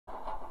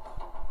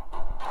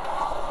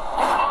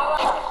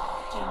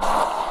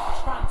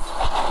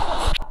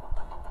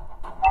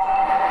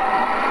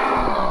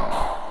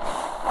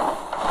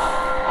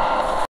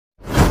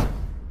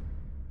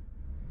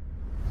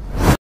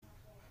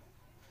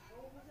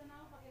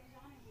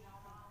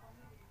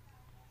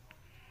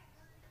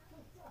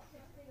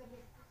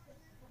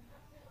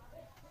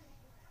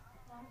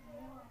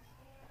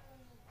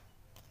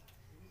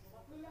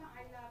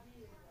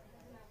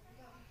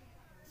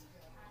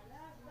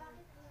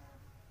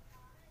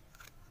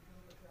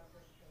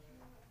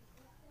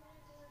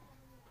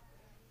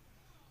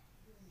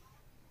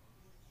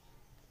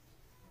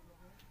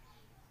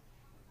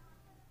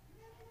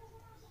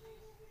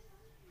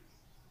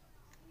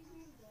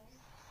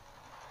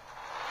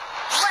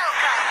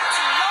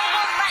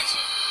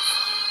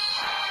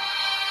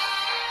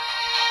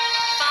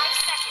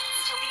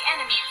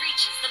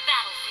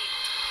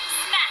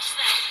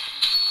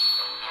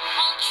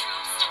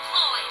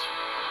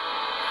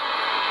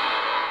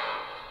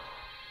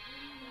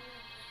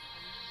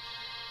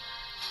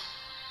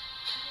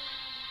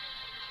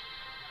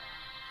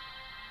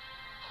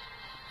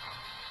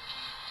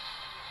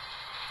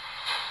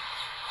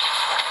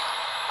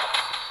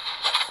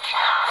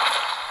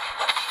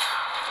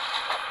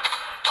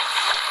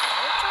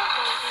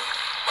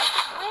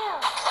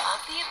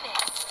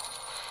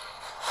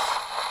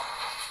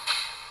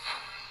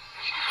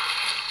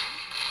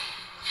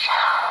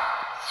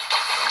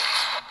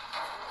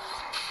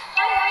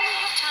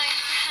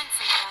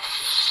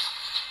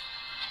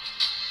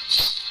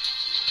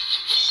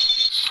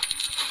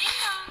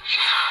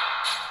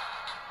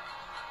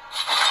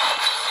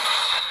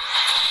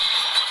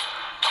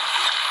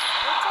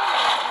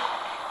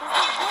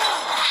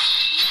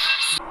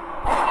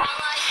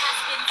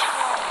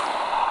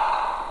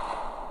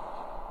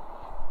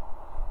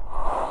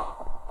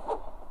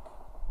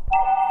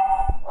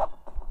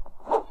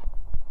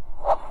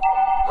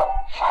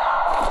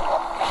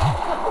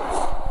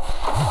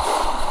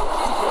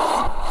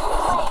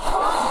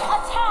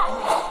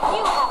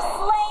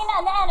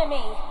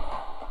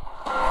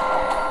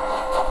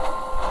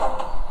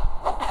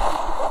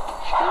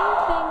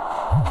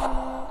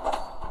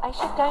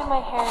dye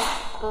my hair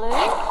blue?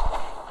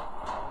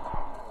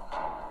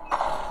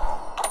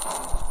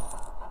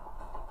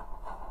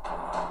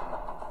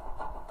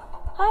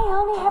 I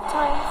only have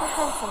time for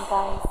handsome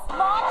guys.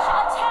 Launch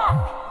attack!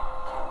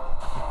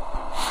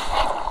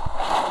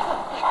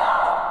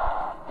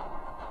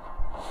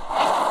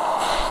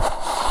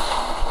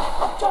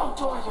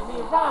 Don't order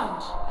me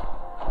around!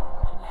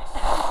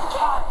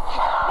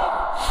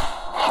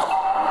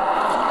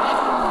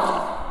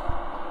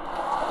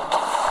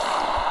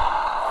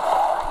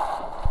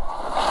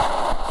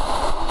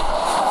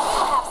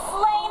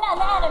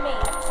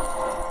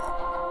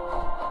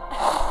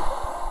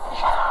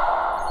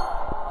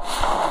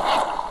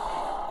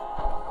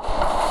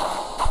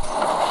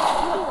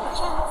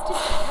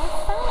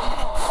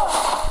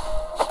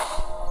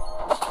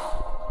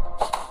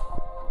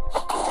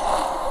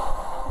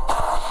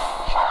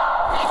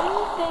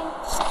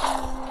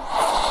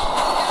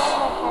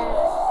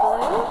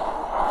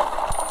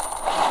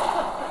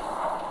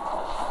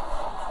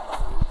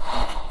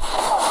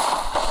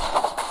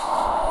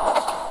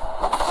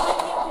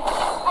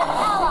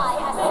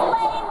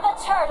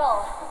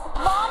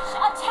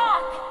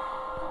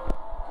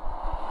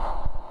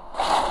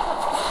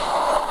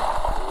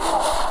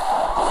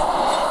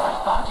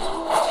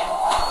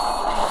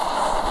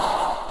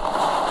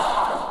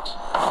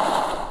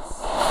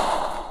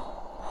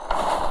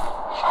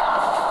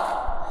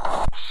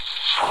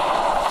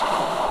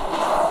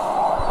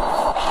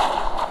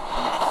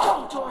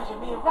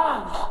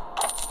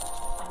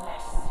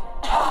 Unless you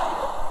try.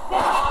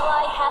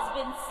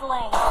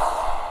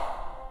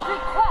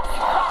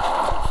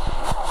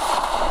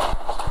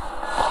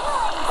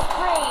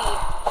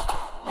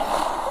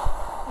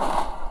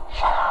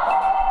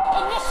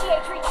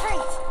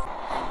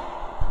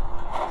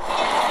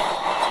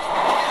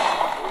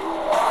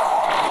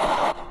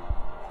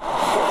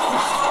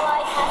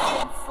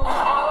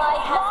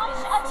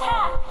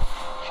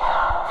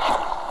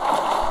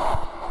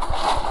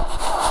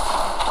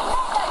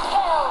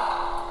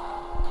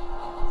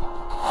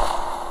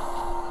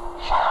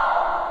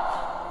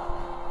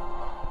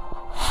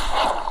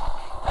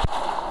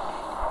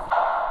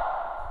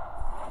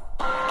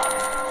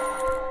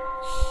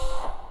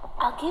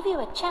 Give you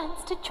a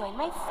chance to join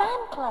my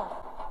fan club.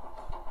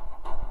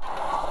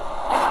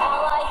 An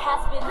ally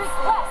has been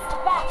request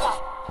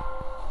backup.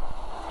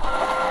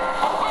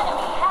 An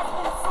enemy has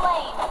been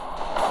slain.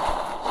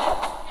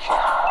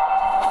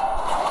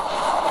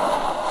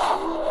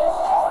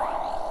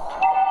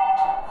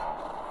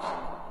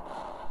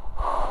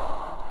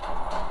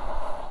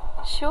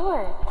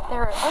 Sure,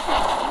 there are other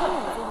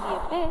demons in the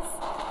abyss,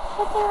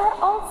 but there are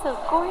also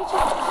gorgeous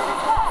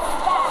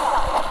request backup.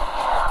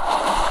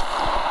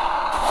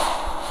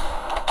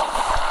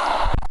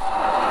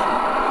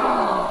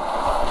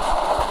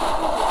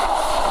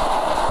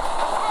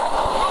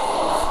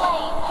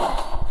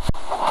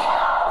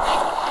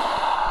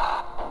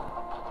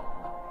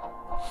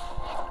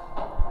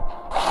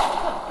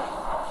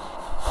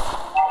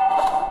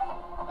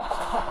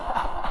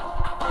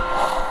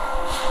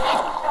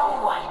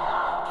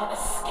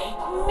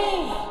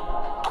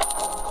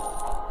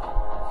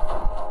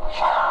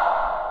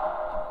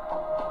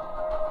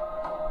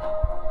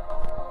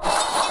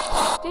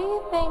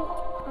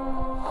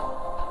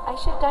 I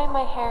should dye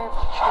my hair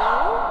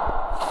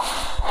blue?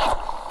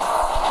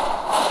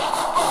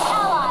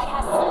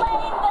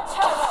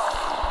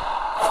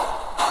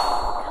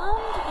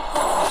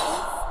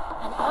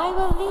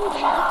 will lead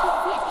you to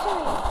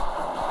victory.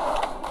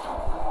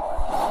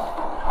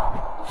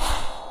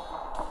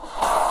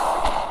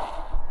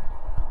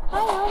 I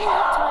only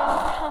have time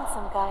for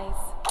handsome guys.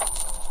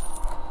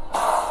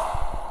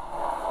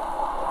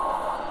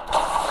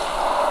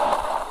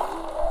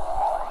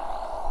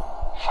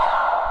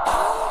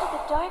 Into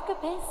the dark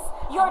abyss.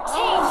 Your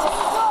team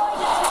destroyed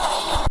a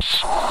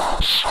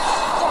turret.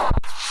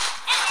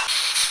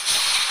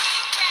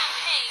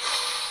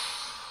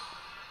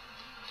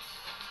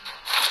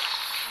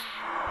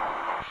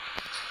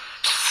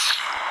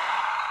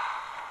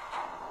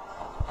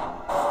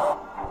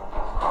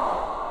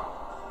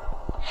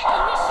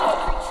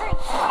 Initiate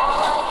retreat.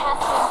 Ally has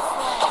been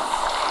slain.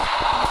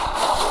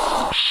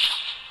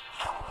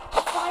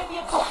 By the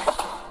attack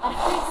and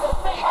face the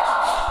fate.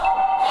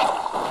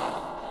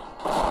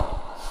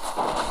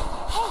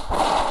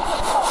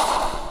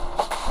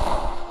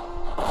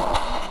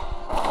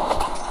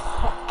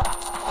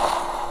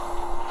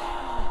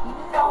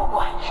 No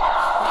one can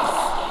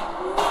escape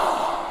me.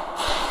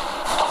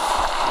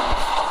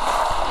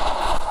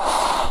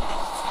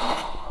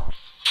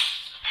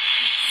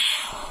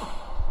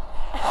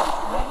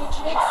 Ready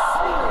to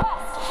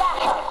experience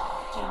Backup.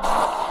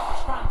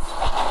 genetic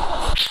transfer.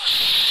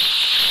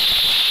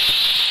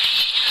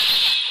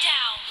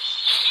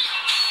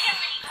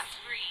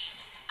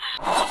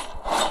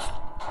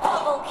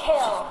 Double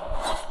kill.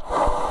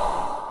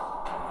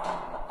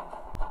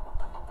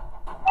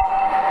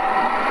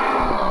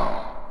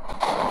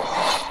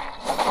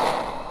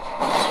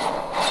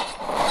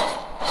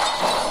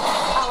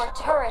 Our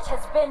turret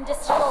has been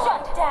destroyed.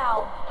 Shut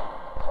down.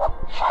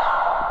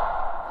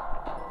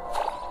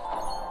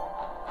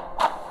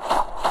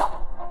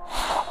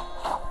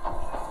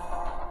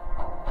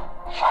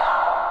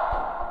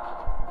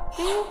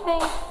 Do you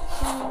think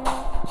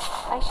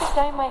I should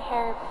dye my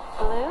hair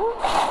blue?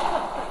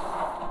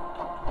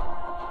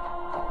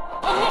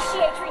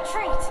 Initiate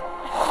retreat.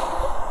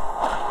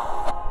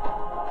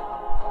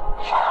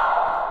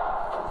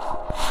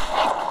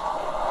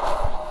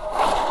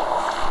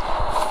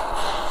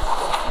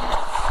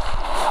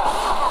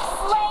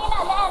 Slain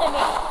an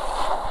enemy.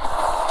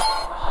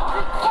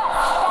 Request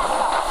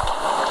backup.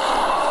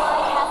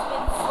 Ally has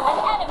been slain. An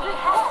enemy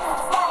has been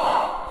slain.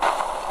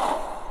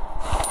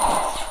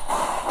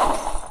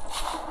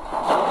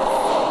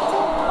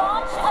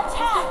 Launch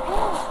attack.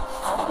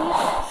 I'll be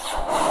honest.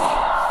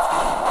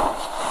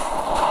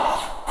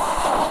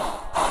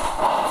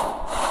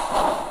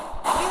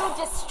 You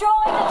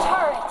destroy the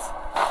turret.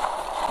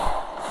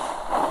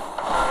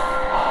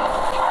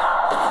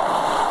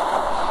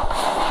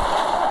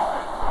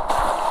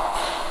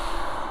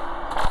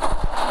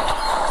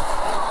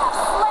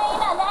 Slain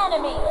an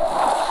enemy.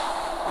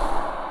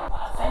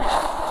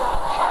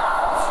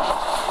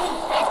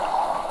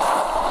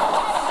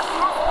 Enemy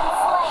has been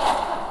slain.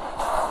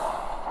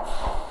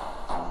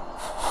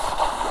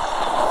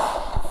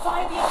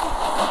 By the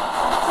attack.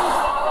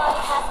 Ally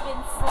has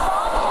been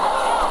slain.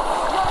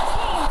 Your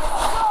team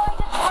destroyed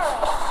a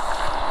turret.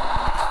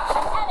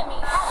 An enemy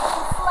has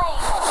been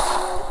slain.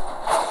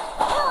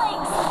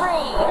 Killing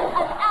spree.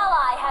 An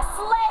ally has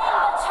slain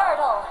the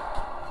turtle.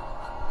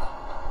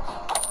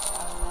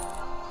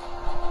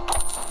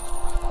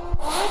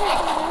 Why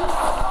does the moon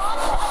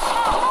Launch attack.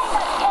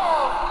 Mega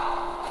kill.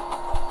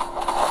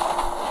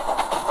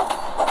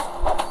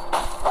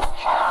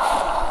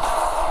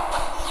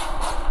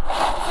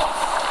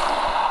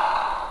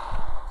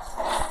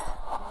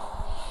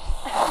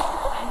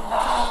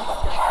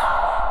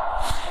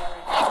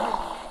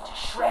 To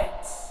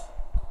shreds.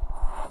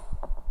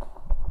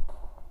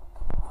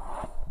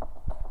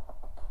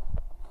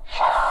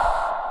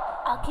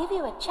 I'll give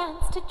you a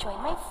chance to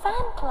join my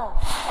fan club.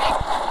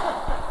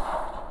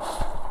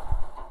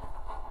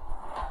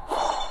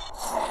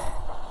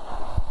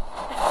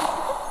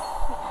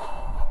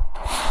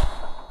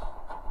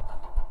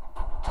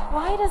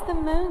 Why does the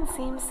moon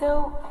seem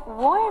so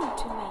warm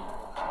to me?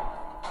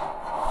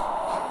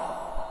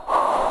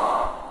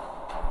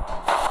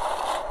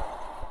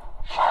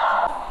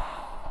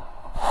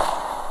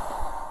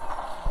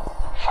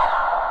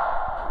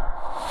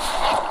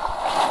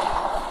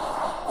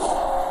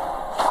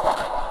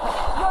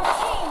 Your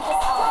team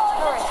destroyed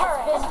the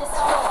turret. Been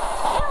destroyed.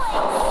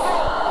 Killing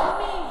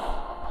spree.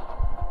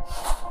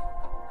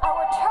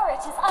 Our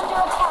turret is under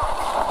attack.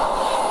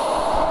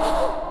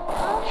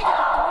 Come to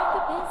the dark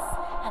abyss,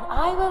 and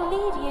I will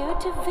lead you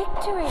to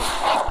victory.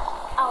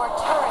 Our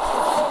turret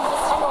has been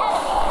destroyed. An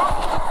enemy has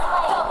been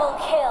slain. Double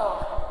kill.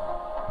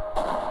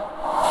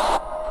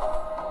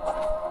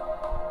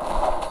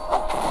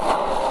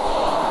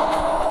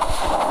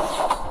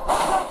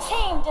 Your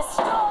team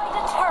destroyed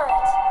a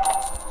turret.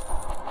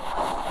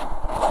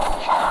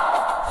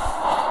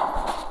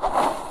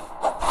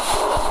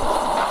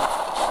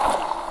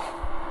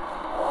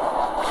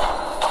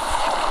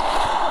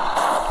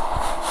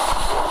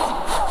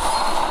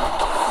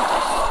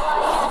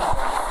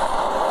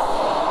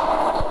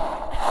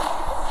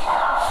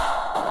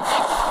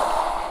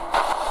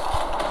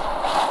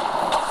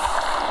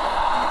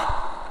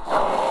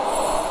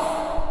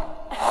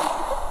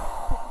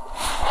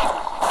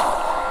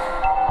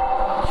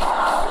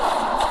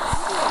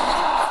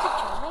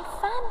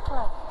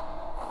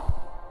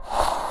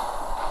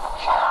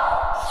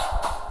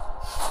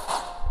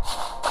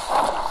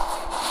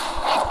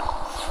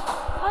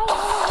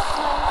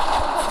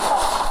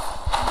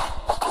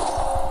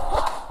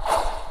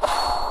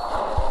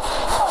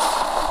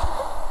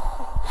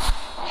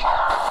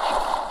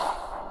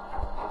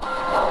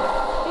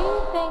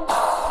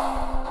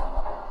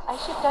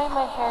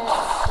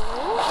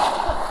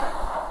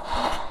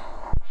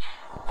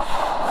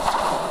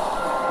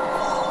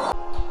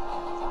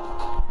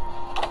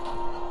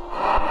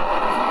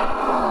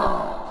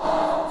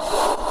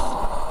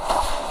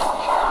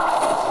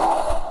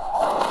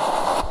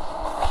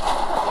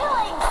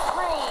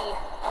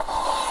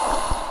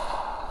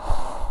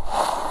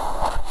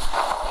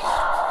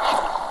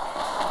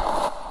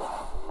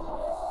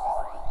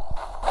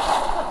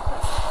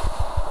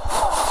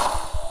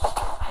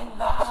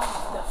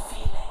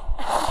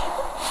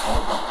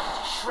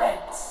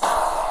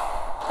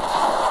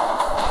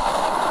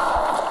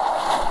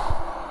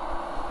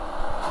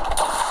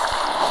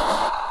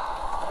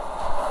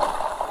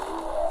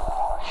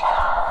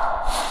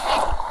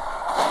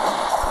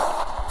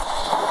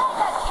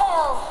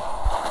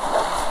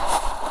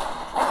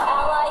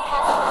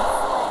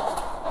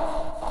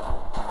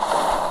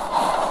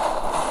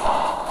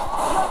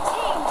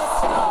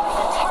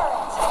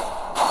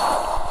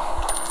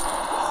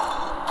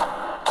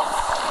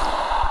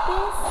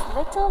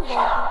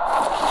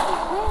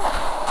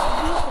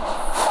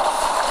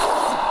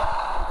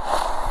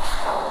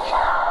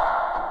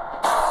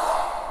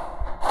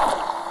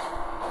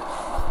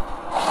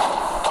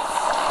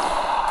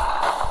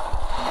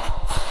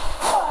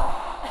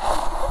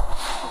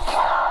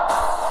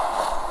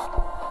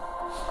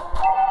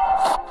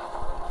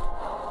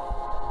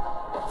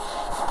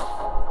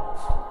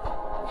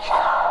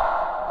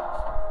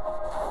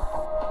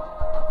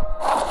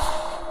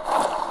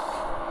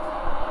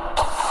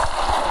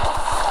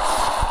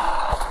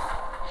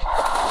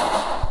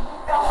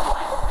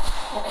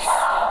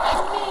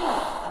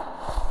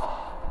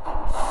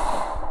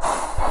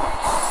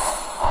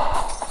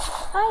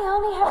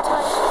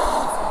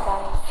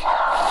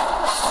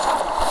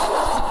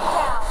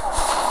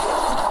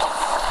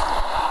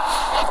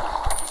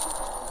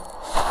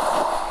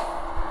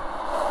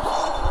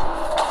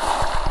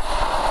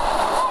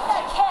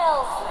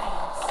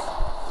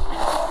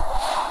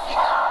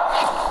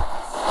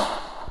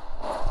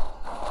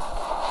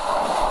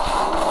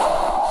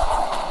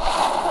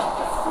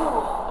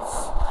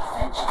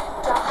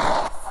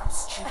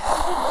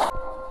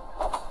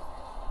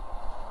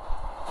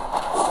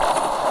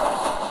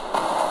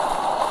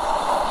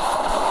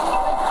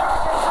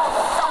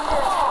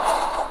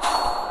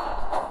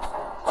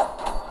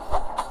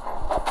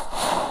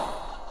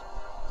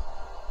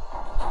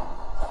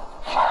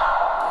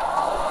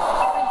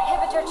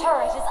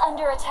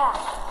 under attack.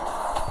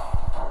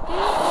 Do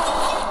you